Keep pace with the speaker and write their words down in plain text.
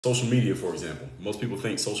Social media, for example. Most people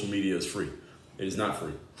think social media is free. It is not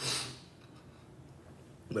free.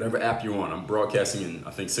 Whatever app you're on, I'm broadcasting in,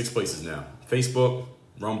 I think, 6 places now. Facebook,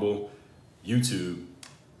 Rumble, YouTube,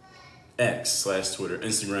 X/Twitter,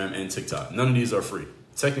 Instagram, and TikTok. None of these are free.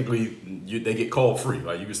 Technically, they get called free.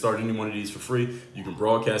 Like, you can start any one of these for free. You can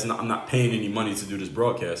broadcast. I'm not paying any money to do this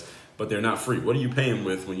broadcast, but they're not free. What are you paying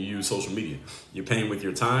with when you use social media? You're paying with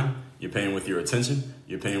your time. You're paying with your attention.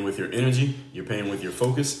 You're paying with your energy. You're paying with your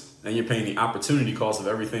focus. And you're paying the opportunity cost of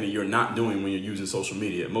everything that you're not doing when you're using social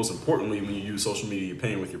media. And most importantly, when you use social media, you're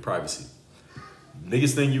paying with your privacy. The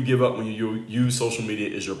biggest thing you give up when you use social media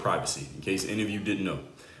is your privacy, in case any of you didn't know.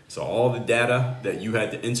 So all the data that you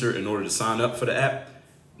had to enter in order to sign up for the app,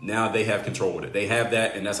 now they have control with it. They have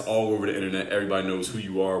that, and that's all over the internet. Everybody knows who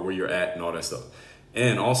you are, where you're at, and all that stuff.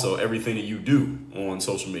 And also everything that you do on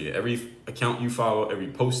social media, every account you follow, every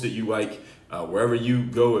post that you like, wherever you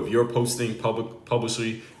go, if you're posting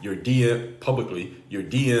publicly, your DMs,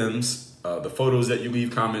 the photos that you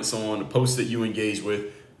leave comments on, the posts that you engage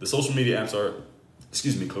with, the social media apps are,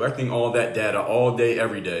 collecting all that data all day,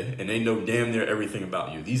 every day, and they know damn near everything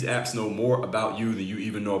about you. These apps know more about you than you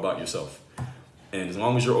even know about yourself. And as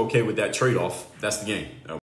long as you're okay with that trade-off, that's the game.